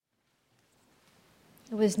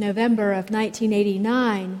It was November of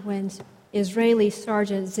 1989 when Israeli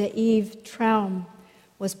Sergeant Ze'ev Traum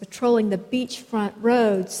was patrolling the beachfront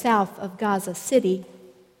road south of Gaza City.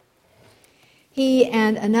 He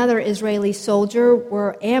and another Israeli soldier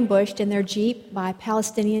were ambushed in their jeep by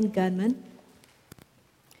Palestinian gunmen.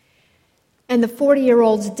 And the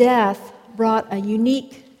 40-year-old's death brought a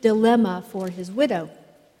unique dilemma for his widow.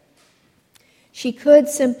 She could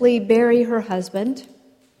simply bury her husband,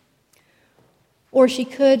 or she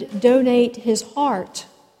could donate his heart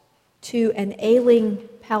to an ailing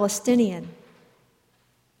Palestinian.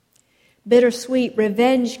 Bittersweet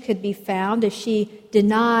revenge could be found if she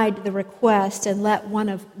denied the request and let one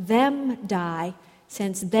of them die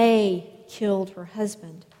since they killed her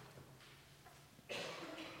husband.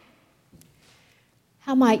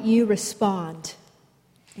 How might you respond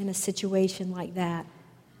in a situation like that?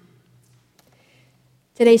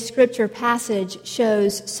 Today's scripture passage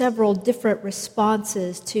shows several different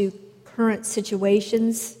responses to current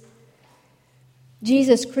situations.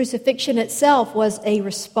 Jesus' crucifixion itself was a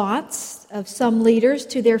response of some leaders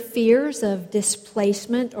to their fears of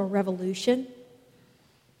displacement or revolution.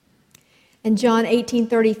 In John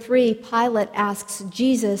 18:33, Pilate asks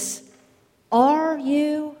Jesus, "Are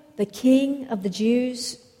you the King of the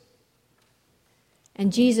Jews?"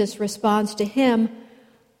 And Jesus responds to him,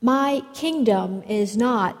 "My kingdom is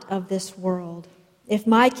not of this world. If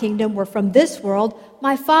my kingdom were from this world,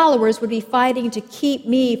 my followers would be fighting to keep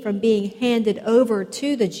me from being handed over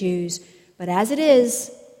to the Jews. But as it is,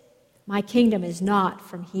 my kingdom is not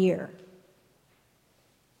from here."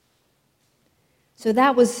 So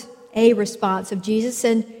that was a response of Jesus.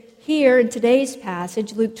 And here in today's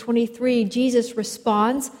passage, Luke 23, Jesus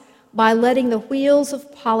responds by letting the wheels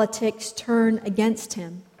of politics turn against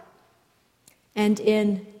him. And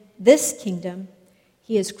in this kingdom,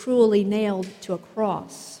 he is cruelly nailed to a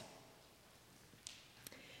cross.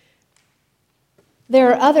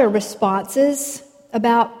 There are other responses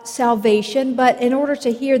about salvation, but in order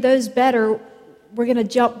to hear those better, we're going to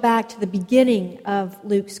jump back to the beginning of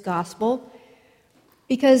Luke's gospel.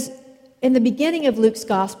 Because in the beginning of Luke's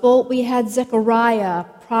gospel, we had Zechariah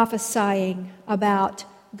prophesying about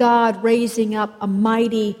God raising up a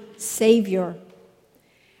mighty Savior.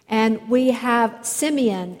 And we have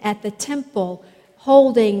Simeon at the temple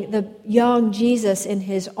holding the young Jesus in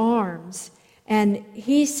his arms. And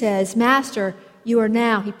he says, "Master, you are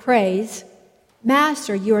now," he prays,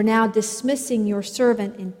 "Master, you are now dismissing your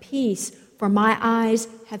servant in peace, for my eyes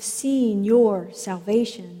have seen your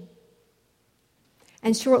salvation."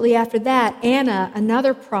 And shortly after that, Anna,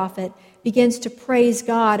 another prophet, begins to praise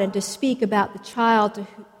God and to speak about the child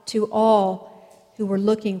to all who were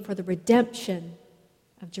looking for the redemption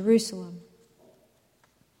of Jerusalem.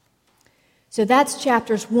 So that's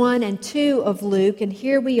chapters 1 and 2 of Luke, and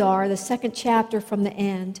here we are, the second chapter from the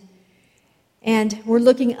end. And we're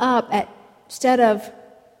looking up at, instead of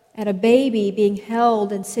at a baby being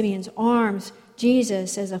held in Simeon's arms,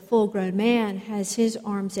 Jesus, as a full-grown man, has his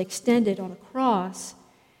arms extended on a cross.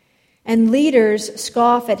 And leaders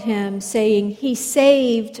scoff at him, saying, "He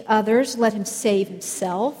saved others, let him save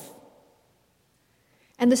himself."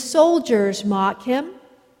 And the soldiers mock him,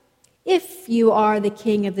 "If you are the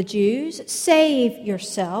King of the Jews, save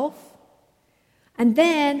yourself." And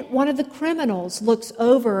then one of the criminals looks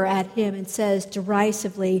over at him and says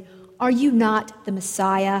derisively, "Are you not the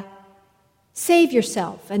Messiah? Save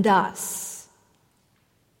yourself and us."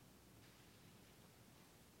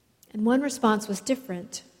 And one response was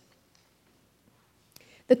different.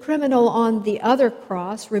 The criminal on the other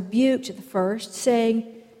cross rebuked the first,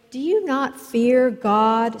 saying, "Do you not fear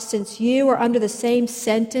God, since you are under the same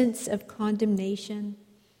sentence of condemnation?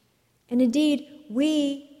 And indeed,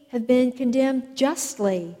 we have been condemned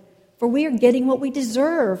justly, for we are getting what we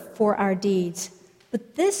deserve for our deeds.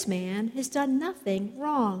 But this man has done nothing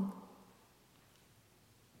wrong."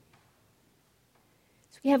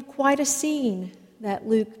 So we have quite a scene that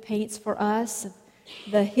Luke paints for us.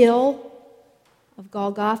 The hill of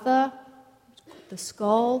Golgotha, the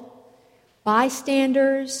skull,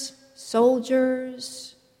 bystanders,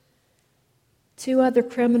 soldiers, two other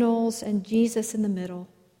criminals, and Jesus in the middle.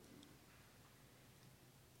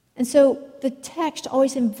 And so the text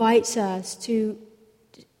always invites us to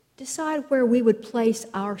decide where we would place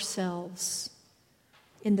ourselves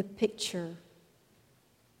in the picture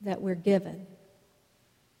that we're given.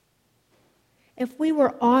 If we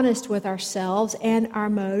were honest with ourselves and our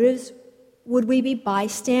motives, would we be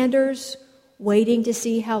bystanders, waiting to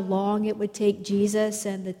see how long it would take Jesus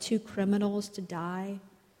and the two criminals to die?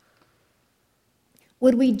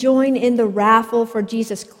 Would we join in the raffle for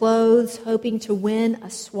Jesus' clothes, hoping to win a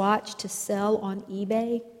swatch to sell on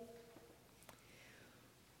eBay?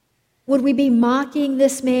 Would we be mocking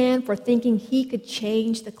this man for thinking he could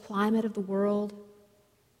change the climate of the world?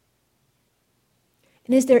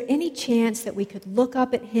 And is there any chance that we could look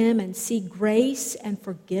up at him and see grace and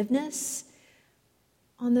forgiveness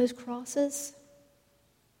on those crosses?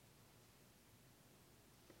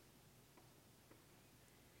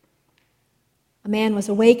 A man was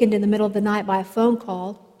awakened in the middle of the night by a phone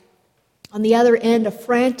call. On the other end, a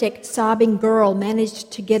frantic, sobbing girl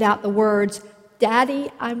managed to get out the words,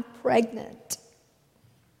 "Daddy, I'm pregnant."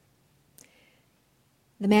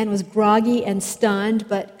 The man was groggy and stunned,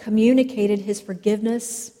 but communicated his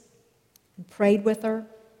forgiveness and prayed with her.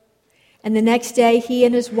 And the next day, he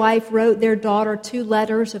and his wife wrote their daughter 2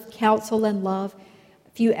 letters of counsel and love.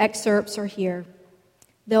 A few excerpts are here.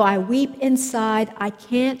 "Though I weep inside, I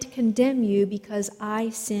can't condemn you because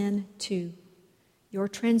I sin too. Your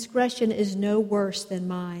transgression is no worse than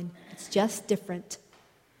mine. It's just different.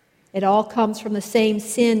 It all comes from the same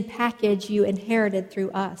sin package you inherited through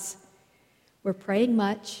us. We're praying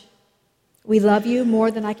much. We love you more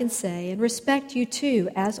than I can say and respect you too,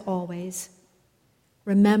 as always.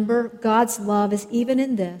 Remember, God's love is even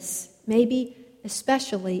in this, maybe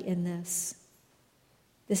especially in this.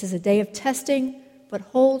 This is a day of testing, but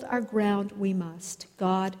hold our ground we must.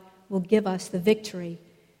 God will give us the victory.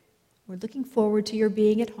 We're looking forward to your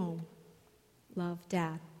being at home. Love,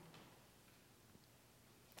 Dad."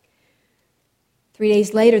 3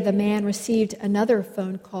 days later, the man received another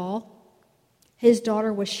phone call. His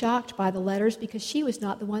daughter was shocked by the letters because she was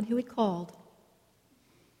not the one who had called.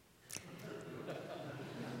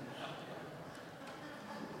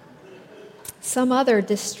 Some other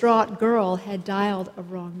distraught girl had dialed a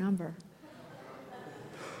wrong number.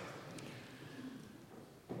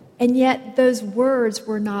 And yet those words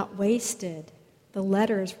were not wasted. The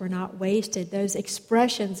letters were not wasted. Those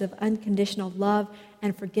expressions of unconditional love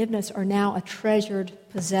and forgiveness are now a treasured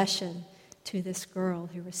possession to this girl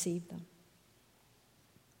who received them.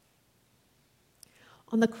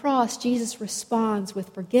 On the cross, Jesus responds with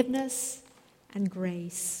forgiveness and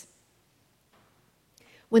grace.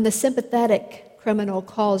 When the sympathetic criminal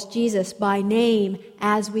calls Jesus by name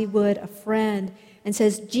as we would a friend and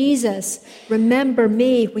says, "Jesus, remember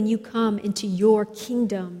me when you come into your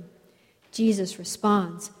kingdom," Jesus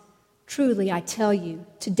responds, "Truly I tell you,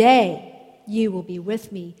 today you will be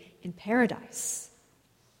with me in paradise."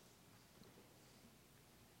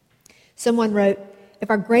 Someone wrote, "If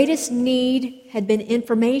our greatest need had been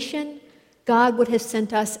information, God would have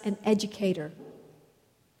sent us an educator.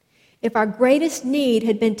 If our greatest need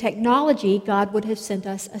had been technology, God would have sent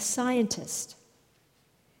us a scientist.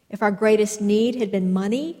 If our greatest need had been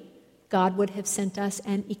money, God would have sent us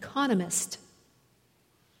an economist.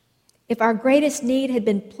 If our greatest need had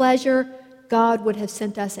been pleasure, God would have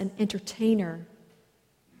sent us an entertainer.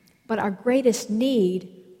 But our greatest need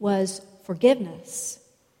was forgiveness.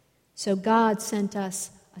 So God sent us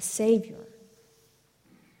a Savior."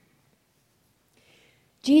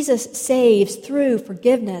 Jesus saves through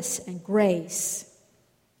forgiveness and grace.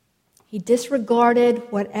 He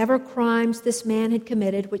disregarded whatever crimes this man had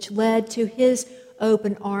committed, which led to his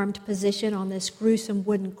open-armed position on this gruesome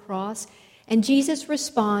wooden cross. And Jesus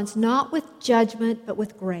responds not with judgment, but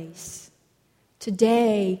with grace.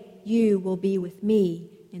 "Today you will be with me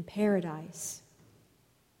in paradise."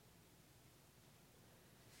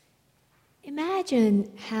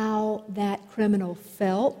 Imagine how that criminal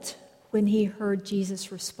felt when he heard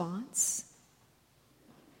Jesus' response.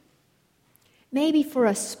 Maybe for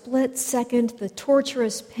a split second, the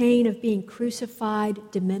torturous pain of being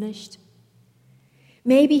crucified diminished.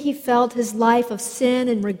 Maybe he felt his life of sin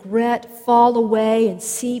and regret fall away and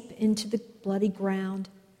seep into the bloody ground.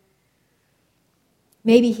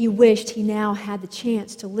 Maybe he wished he now had the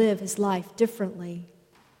chance to live his life differently.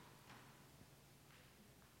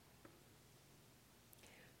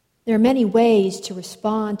 There are many ways to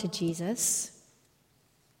respond to Jesus.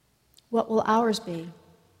 What will ours be?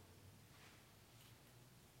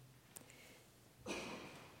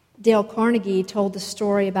 Dale Carnegie told the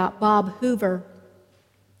story about Bob Hoover,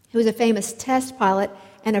 who was a famous test pilot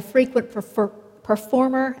and a frequent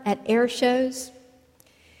performer at air shows.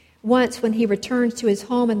 Once, when he returned to his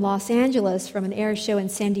home in Los Angeles from an air show in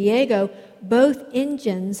San Diego, both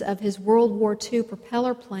engines of his World War II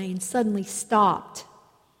propeller plane suddenly stopped.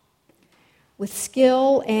 With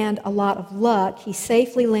skill and a lot of luck, he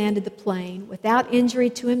safely landed the plane without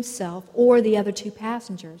injury to himself or the other 2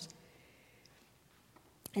 passengers.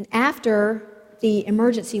 And after the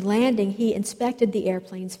emergency landing, he inspected the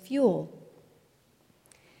airplane's fuel.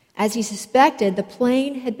 As he suspected, the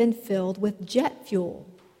plane had been filled with jet fuel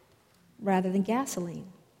rather than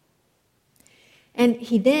gasoline. And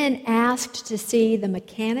he then asked to see the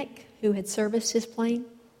mechanic who had serviced his plane.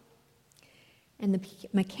 And the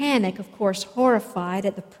mechanic, of course, horrified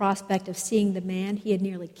at the prospect of seeing the man he had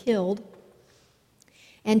nearly killed,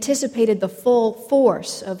 anticipated the full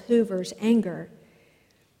force of Hoover's anger.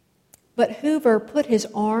 But Hoover put his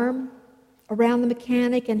arm around the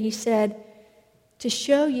mechanic and he said, "To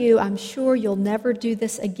show you I'm sure you'll never do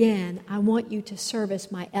this again, I want you to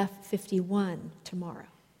service my F-51 tomorrow."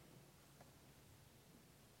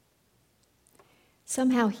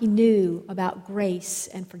 Somehow he knew about grace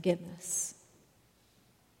and forgiveness.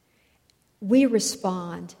 We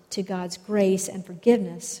respond to God's grace and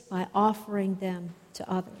forgiveness by offering them to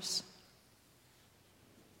others.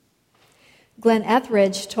 Glenn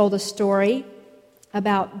Etheridge told a story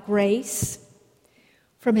about grace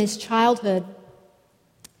from his childhood.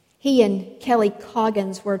 He and Kelly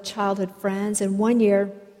Coggins were childhood friends, and one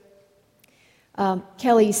year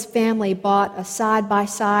Kelly's family bought a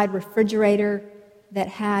side-by-side refrigerator that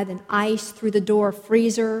had an ice-through-the-door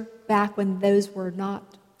freezer back when those were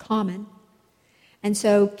not common. And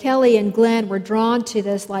so Kelly and Glenn were drawn to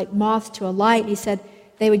this like moths to a light. And he said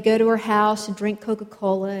they would go to her house and drink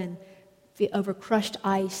Coca-Cola and over crushed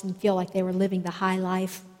ice and feel like they were living the high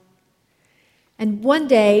life. And one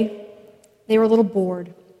day, they were a little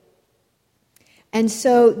bored. And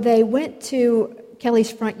so they went to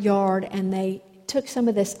Kelly's front yard and they took some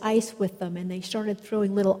of this ice with them and they started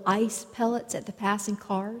throwing little ice pellets at the passing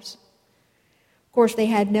cars. Of course, they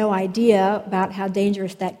had no idea about how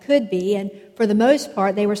dangerous that could be, and for the most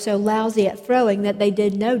part, they were so lousy at throwing that they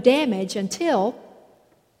did no damage until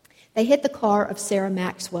they hit the car of Sarah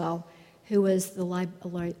Maxwell, who was the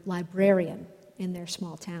librarian in their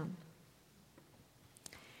small town.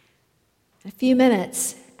 A few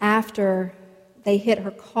minutes after they hit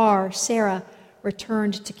her car, Sarah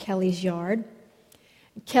returned to Kelly's yard.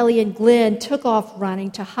 Kelly and Glenn took off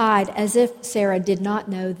running to hide as if Sarah did not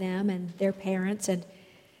know them and their parents and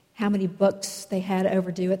how many books they had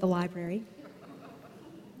overdue at the library.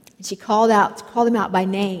 And she called them out by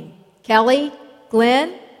name. "Kelly,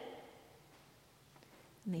 Glenn?"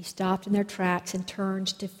 And they stopped in their tracks and turned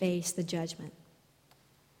to face the judgment.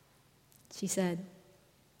 She said,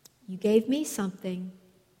 "You gave me something,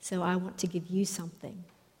 so I want to give you something."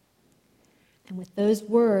 And with those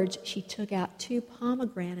words, she took out 2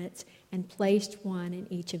 pomegranates and placed one in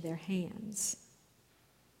each of their hands.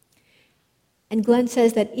 And Glenn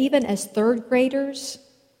says that even as third graders,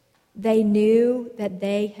 they knew that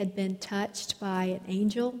they had been touched by an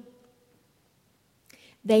angel.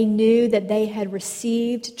 They knew that they had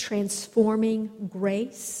received transforming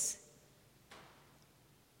grace,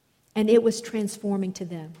 and it was transforming to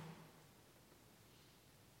them.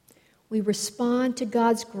 We respond to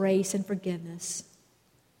God's grace and forgiveness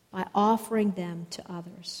by offering them to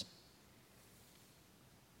others.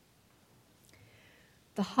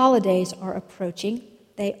 The holidays are approaching.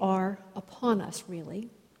 They are upon us, really.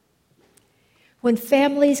 When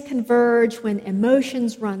families converge, when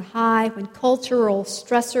emotions run high, when cultural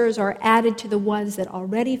stressors are added to the ones that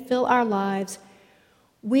already fill our lives,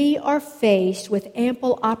 we are faced with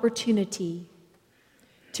ample opportunity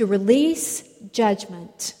to release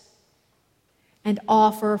judgment and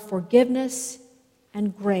offer forgiveness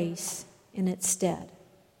and grace in its stead.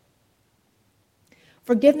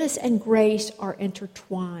 Forgiveness and grace are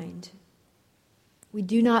intertwined. We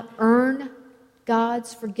do not earn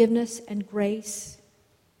God's forgiveness and grace.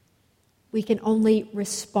 We can only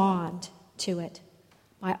respond to it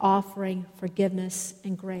by offering forgiveness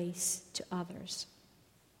and grace to others.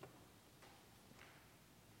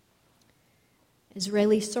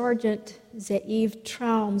 Israeli Sergeant Ze'ev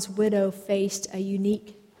Traum's widow faced a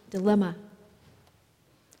unique dilemma.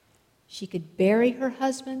 She could bury her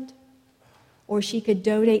husband, or she could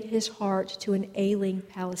donate his heart to an ailing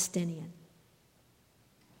Palestinian.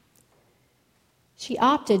 She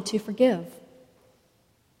opted to forgive.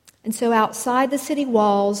 And so outside the city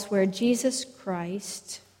walls where Jesus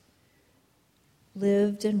Christ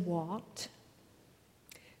lived and walked,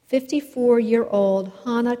 54-year-old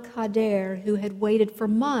Hannah Kader, who had waited for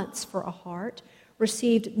months for a heart,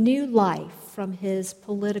 received new life from his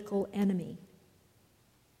political enemy.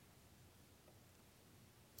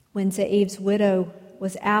 When Ze'ev's widow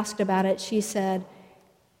was asked about it, she said,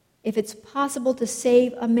 "If it's possible to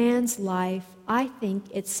save a man's life, I think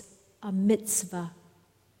it's a mitzvah,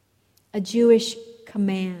 a Jewish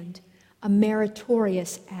command, a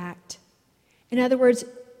meritorious act." In other words,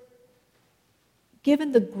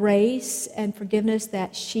 given the grace and forgiveness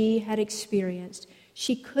that she had experienced,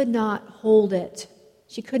 she could not hold it.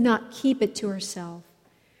 She could not keep it to herself.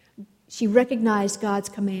 She recognized God's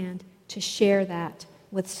command to share that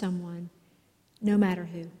with someone, no matter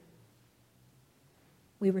who.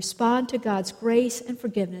 We respond to God's grace and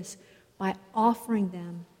forgiveness by offering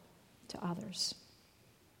them to others.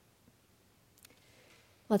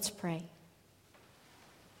 Let's pray.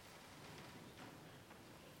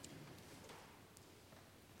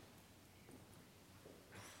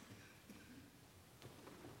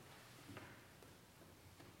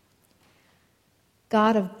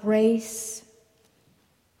 God of grace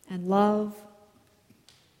and love,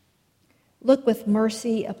 look with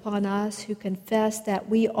mercy upon us who confess that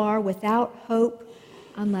we are without hope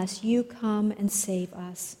unless you come and save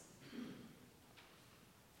us.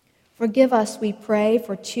 Forgive us, we pray,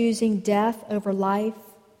 for choosing death over life,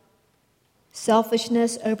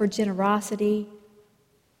 selfishness over generosity,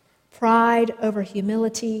 pride over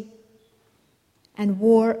humility, and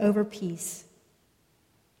war over peace.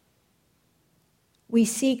 We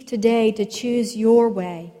seek today to choose your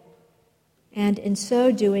way, and in so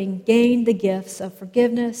doing, gain the gifts of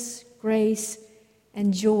forgiveness, grace,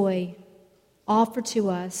 and joy offered to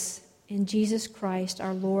us in Jesus Christ,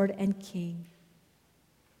 our Lord and King.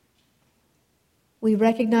 We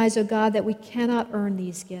recognize, O God, that we cannot earn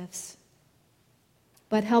these gifts,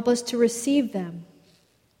 but help us to receive them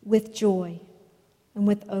with joy and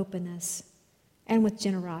with openness and with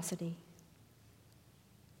generosity.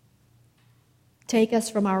 Take us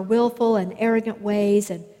from our willful and arrogant ways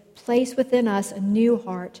and place within us a new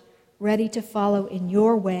heart ready to follow in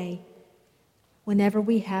your way whenever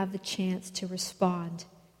we have the chance to respond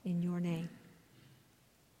in your name.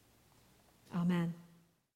 Amen.